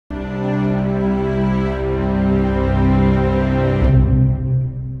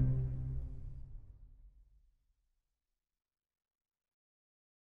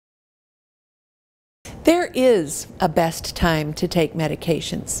There is a best time to take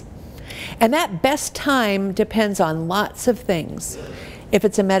medications. And that best time depends on lots of things. If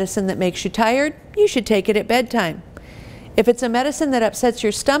it's a medicine that makes you tired, you should take it at bedtime. If it's a medicine that upsets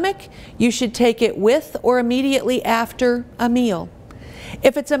your stomach, you should take it with or immediately after a meal.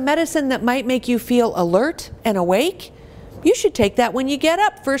 If it's a medicine that might make you feel alert and awake, you should take that when you get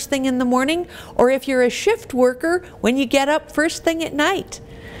up first thing in the morning, or if you're a shift worker, when you get up first thing at night.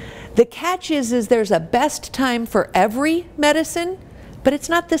 The catch is there's a best time for every medicine, but it's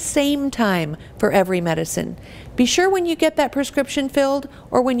not the same time for every medicine. Be sure when you get that prescription filled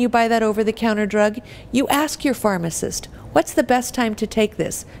or when you buy that over-the-counter drug, you ask your pharmacist, what's the best time to take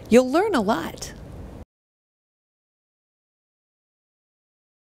this? You'll learn a lot.